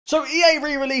So EA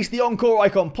re-released the Encore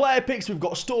Icon player picks. We've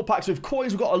got store packs with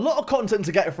coins. We've got a lot of content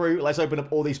to get through. Let's open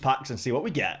up all these packs and see what we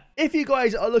get. If you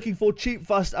guys are looking for cheap,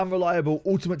 fast, and reliable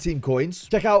Ultimate Team coins,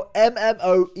 check out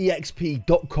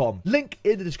MMOEXP.com. Link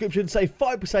in the description. Save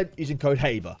 5% using code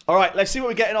HABER. All right, let's see what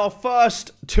we get in our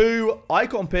first two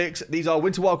Icon picks. These are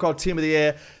Winter Wildcard Team of the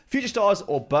Year, Future Stars,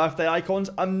 or Birthday Icons.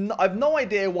 I've no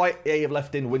idea why EA have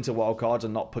left in Winter Wildcards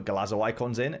and not put Galazzo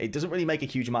Icons in. It doesn't really make a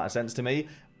huge amount of sense to me.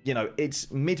 You know,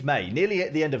 it's mid-May, nearly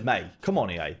at the end of May. Come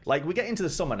on, EA. Like, we get into the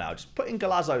summer now. Just put in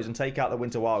Galazzos and take out the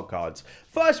Winter Wildcards.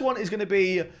 First one is going to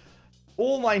be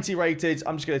all 90 rated.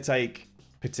 I'm just going to take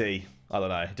Petit. I don't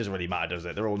know. It doesn't really matter, does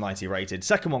it? They're all 90 rated.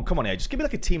 Second one, come on, EA. Just give me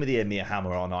like a Team of the Year, Mia Hammer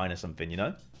R9 or something, you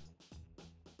know?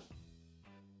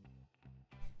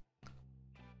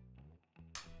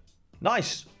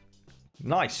 Nice.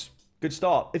 Nice. Good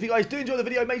start. If you guys do enjoy the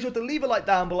video, make sure to leave a like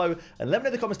down below and let me know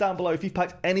in the comments down below if you've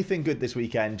packed anything good this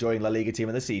weekend during La Liga Team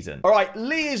of the Season. All right,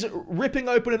 Lee is ripping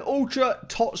open an Ultra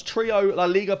Tots Trio La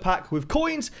Liga pack with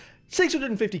coins,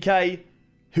 650k.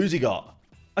 Who's he got?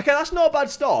 Okay, that's not a bad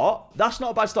start. That's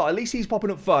not a bad start. At least he's popping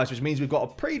up first, which means we've got a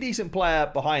pretty decent player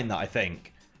behind that, I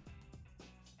think.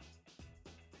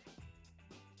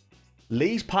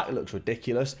 Lee's pack looks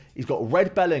ridiculous. He's got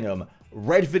red Bellingham,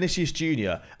 red Vinicius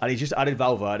Jr., and he's just added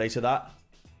Valverde to that.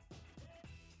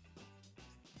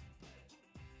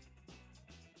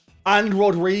 And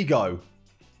Rodrigo.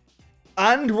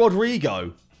 And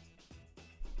Rodrigo.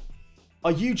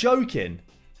 Are you joking?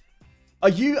 Are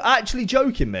you actually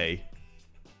joking me?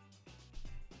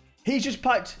 He's just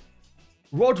packed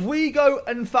Rodrigo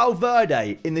and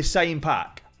Valverde in the same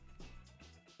pack.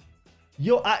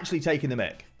 You're actually taking the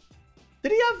mick.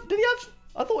 Did he have...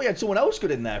 I thought he had someone else good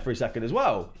in there for a second as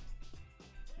well.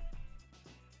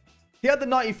 He had the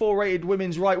 94 rated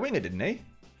women's right winger, didn't he?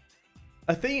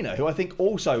 Athena, who I think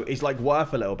also is like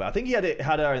worth a little bit. I think he had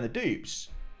her in the dupes.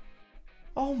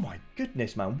 Oh my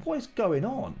goodness, man. What is going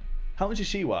on? How much is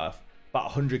she worth?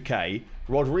 About 100k.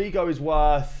 Rodrigo is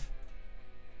worth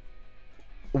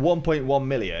 1.1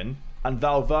 million. And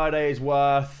Valverde is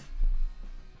worth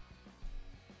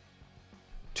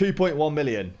 2.1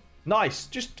 million. Nice.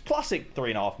 Just classic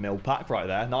 3.5 mil pack right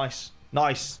there. Nice.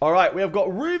 Nice. All right. We have got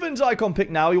Reuven's icon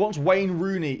pick now. He wants Wayne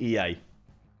Rooney, EA.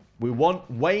 We want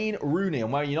Wayne Rooney.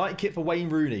 I'm wearing United kit for Wayne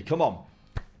Rooney. Come on.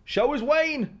 Show us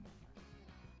Wayne.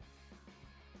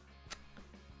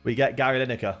 We get Gary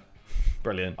Lineker.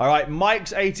 Brilliant. All right.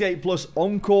 Mike's 88 plus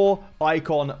Encore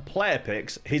icon player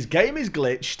picks. His game is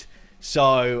glitched.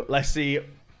 So let's see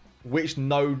which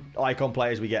no icon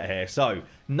players we get here. So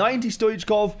 90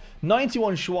 Stoichkov,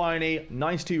 91 Schweini,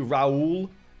 92 Raul.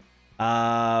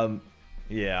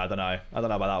 Yeah, I don't know. I don't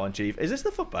know about that one, Chief. Is this the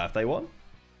FUT birthday one?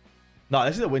 No,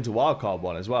 this is the Winter Wildcard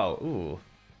one as well. Ooh.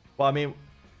 Well, I mean...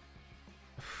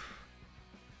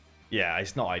 yeah,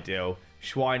 it's not ideal.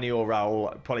 Schweini or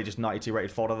Raul, probably just 92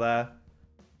 rated fodder there.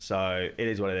 So, it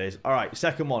is what it is. All right,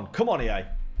 second one. Come on, EA.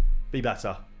 Be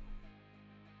better.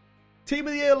 Team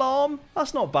of the Year alarm.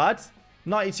 That's not bad.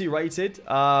 92 rated.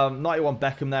 91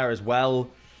 Beckham there as well.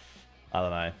 I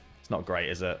don't know. It's not great,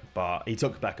 is it? But he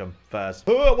took Beckham first.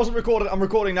 Oh, it wasn't recorded. I'm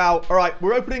recording now. All right.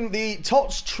 We're opening the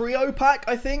Tots Trio pack,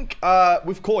 I think,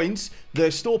 with coins.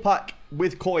 The store pack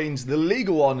with coins. The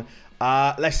legal one.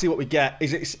 Let's see what we get.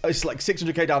 It's like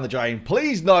 600k down the drain.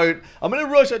 Please don't. I'm in a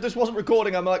rush. I just wasn't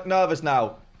recording. I'm like nervous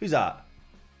now. Who's that?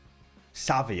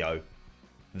 Savio.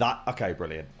 Okay,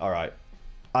 brilliant. All right.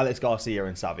 Alex Garcia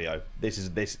and Savio.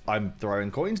 I'm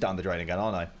throwing coins down the drain again,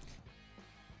 aren't I?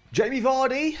 Jamie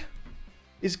Vardy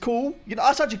is cool. You know,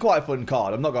 that's actually quite a fun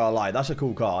card. I'm not going to lie. That's a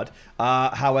cool card.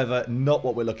 However, not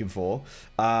what we're looking for.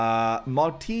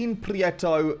 Martin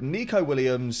Prieto, Nico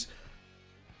Williams.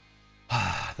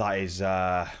 That is...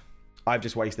 I've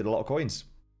just wasted a lot of coins.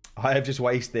 I have just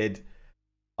wasted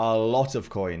a lot of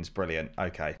coins. Brilliant.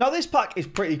 Okay. Now, this pack is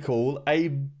pretty cool.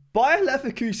 A Bayer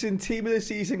Leverkusen Team of the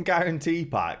Season guarantee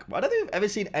pack. I don't think I've ever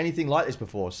seen anything like this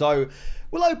before. So,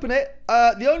 we'll open it.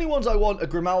 The only ones I want are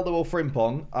Grimaldo or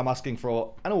Frimpong. I'm asking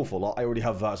for an awful lot. I already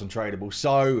have Verts untradeable.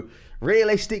 So,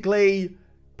 realistically,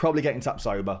 probably getting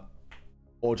Tapsoba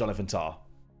or Jonathan Tah.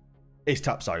 It's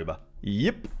Tapsoba.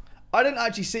 Yep. I didn't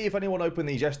actually see if anyone opened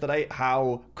these yesterday,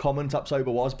 how common Tapsoba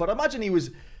was. But I imagine he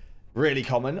was really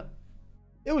common.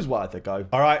 It was worth a go.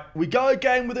 All right, we go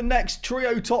again with the next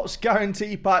Trio Tots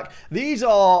guarantee pack. These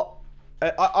are...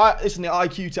 listen, the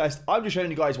IQ test. I'm just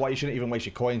showing you guys why you shouldn't even waste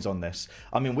your coins on this.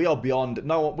 I mean, we are beyond...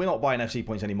 No, we're not buying FC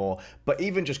points anymore. But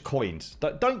even just coins.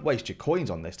 Don't waste your coins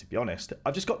on this, to be honest.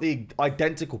 I've just got the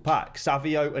identical pack.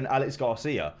 Savio and Alex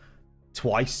Garcia.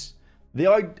 Twice.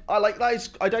 I like that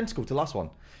is identical to the last one.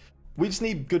 We just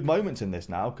need good moments in this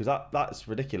now, because that's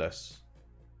ridiculous.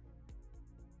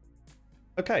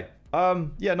 Okay.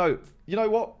 Yeah, no. You know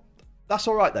what? That's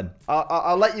all right then.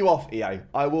 I'll let you off, EA.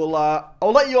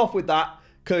 I'll let you off with that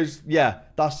because yeah,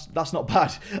 that's not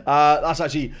bad. That's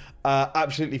actually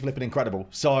absolutely flipping incredible.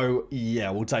 So yeah,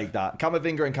 we'll take that.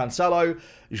 Camavinga and Cancelo.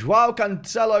 Joao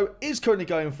Cancelo is currently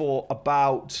going for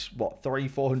about what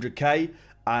 300-400k,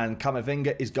 and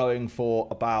Camavinga is going for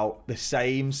about the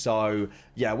same. So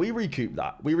yeah, we recoup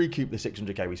that. We recoup the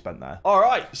 600k we spent there. All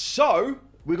right, so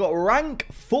we got rank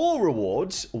 4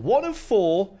 rewards. 1 of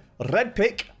 4. Red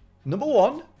pick. Number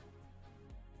 1.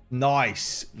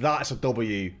 Nice. That's a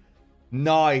W.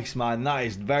 Nice, man. That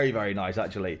is very, very nice,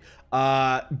 actually.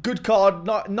 Good card.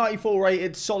 94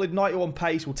 rated. Solid 91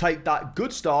 pace. We'll take that.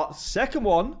 Good start. Second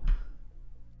one.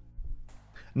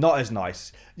 Not as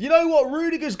nice. You know what?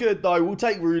 Rudiger's good, though. We'll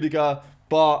take Rudiger.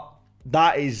 But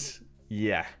that is...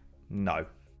 Yeah. No.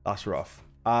 That's rough.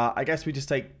 I guess we just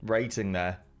take rating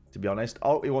there, to be honest.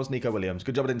 Oh, it was Nico Williams.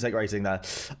 Good job I didn't take rating there.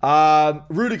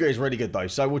 Rudiger is really good, though,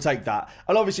 so we'll take that.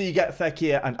 And obviously, you get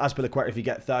Fekir and Azpilicueta if you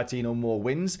get 13 or more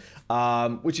wins,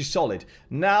 which is solid.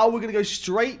 Now, we're going to go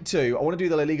straight to... I want to do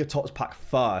the La Liga Tots pack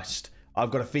first.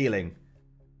 I've got a feeling.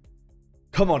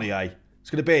 Come on, EA. It's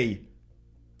going to be...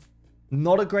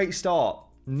 Not a great start.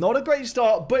 Not a great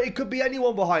start, but it could be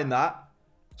anyone behind that.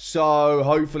 So,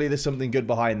 hopefully, there's something good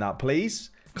behind that, please.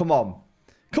 Come on.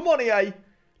 Come on, EA.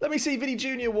 Let me see Vinny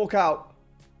Jr. walk out.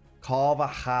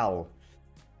 Carvajal.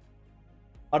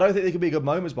 I don't think there could be good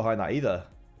moments behind that either.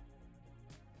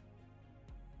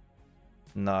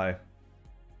 No.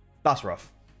 That's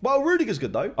rough. Well, Rudiger's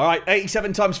good, though. All right,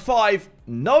 87 times 5.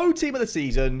 No team of the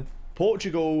season.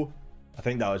 Portugal. I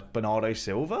think that was Bernardo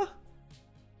Silva.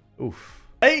 Oof.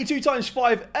 82 times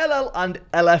 5. LL and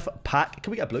LF pack.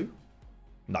 Can we get a blue?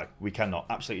 No, we cannot.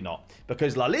 Absolutely not.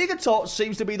 Because La Liga Tots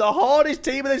seems to be the hardest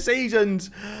team of the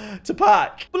seasons to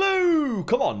pack. Blue.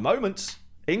 Come on, moments.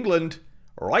 England.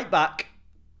 Right back.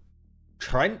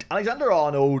 Trent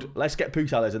Alexander-Arnold. Let's get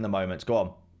Putellas in the moments. Go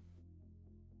on.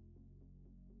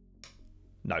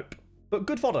 Nope. But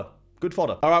good fodder. Good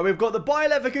fodder. All right, we've got the Bayer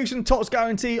Leverkusen Tots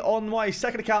guarantee on my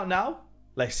second account now.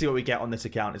 Let's see what we get on this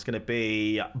account. It's going to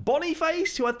be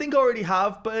Boniface, who I think I already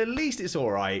have, but at least it's all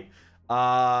right.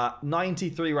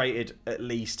 93 rated at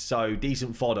least, so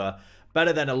decent fodder.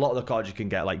 Better than a lot of the cards you can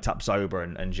get, like Tapsoba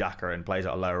and Xhaka, and plays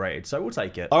at a lower rated, so we'll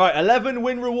take it. All right, 11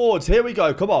 win rewards. Here we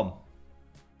go. Come on.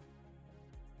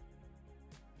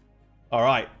 All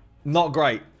right, not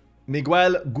great.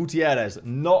 Miguel Gutierrez,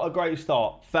 not a great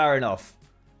start. Fair enough.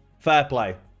 Fair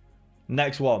play.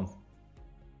 Next one.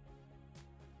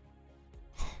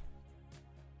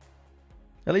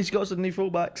 At least you got some new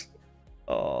fullbacks.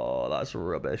 Oh, that's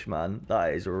rubbish, man.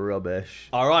 That is rubbish.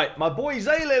 All right, my boy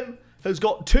Zalim has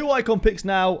got 2 icon picks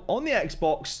now on the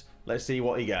Xbox. Let's see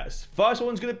what he gets. First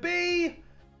one's going to be...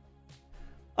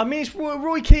 I mean, it's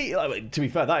Roy Keane. Like, to be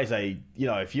fair, that is a... You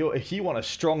know, if you want a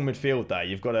strong midfield there,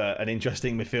 you've got an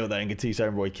interesting midfield there in Gattuso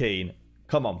and Roy Keane.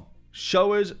 Come on.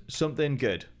 Show us something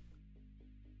good.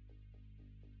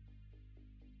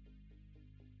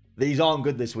 These aren't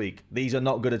good this week. These are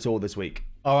not good at all this week.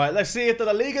 All right, let's see if the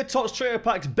La Liga Tots trio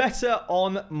pack's better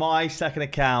on my second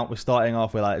account. We're starting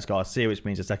off with Alex Garcia, which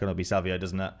means the second will be Savio,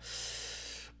 doesn't it?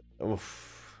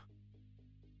 Oof.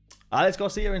 Alex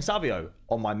Garcia and Savio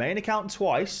on my main account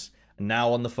twice, and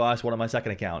now on the first one on my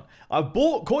second account. I've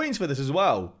bought coins for this as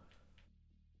well.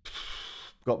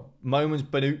 Got Moments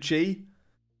Bonucci.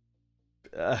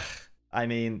 I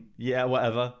mean, yeah,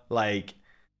 whatever. Like,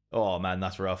 oh man,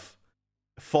 that's rough.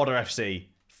 Fodder FC.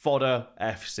 Fodder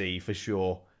FC for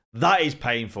sure. That is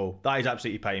painful. That is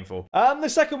absolutely painful. And the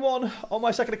second one on my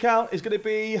second account is going to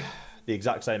be the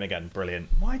exact same again. Brilliant.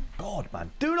 My God, man.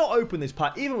 Do not open this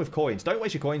pack, even with coins. Don't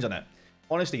waste your coins on it.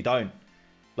 Honestly, don't.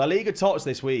 La Liga Tots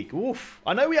this week. Oof.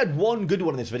 I know we had one good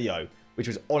one in this video, which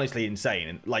was honestly insane.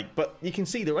 And like, but you can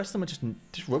see the rest of them are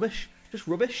just rubbish. Just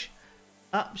rubbish.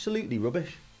 Absolutely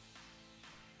rubbish.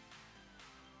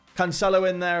 Cancelo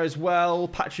in there as well.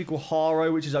 Patrick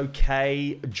Guajaro, which is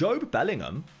okay. Job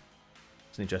Bellingham.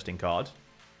 It's an interesting card.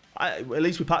 At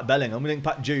least we packed Bellingham. We didn't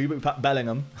pack Jude, but we packed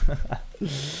Bellingham.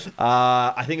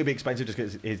 I think it'd be expensive just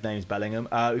because his name's Bellingham.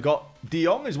 We've got De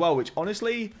Jong as well, which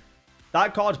honestly,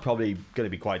 that card's probably going to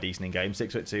be quite decent in game.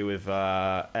 6'2" with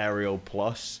Aerial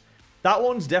Plus. That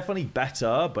one's definitely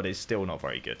better, but it's still not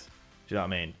very good. Do you know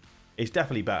what I mean? It's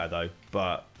definitely better though,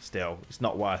 but still, it's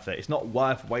not worth it. It's not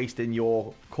worth wasting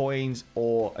your coins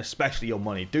or especially your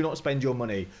money. Do not spend your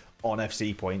money on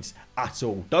FC points at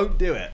all. Don't do it.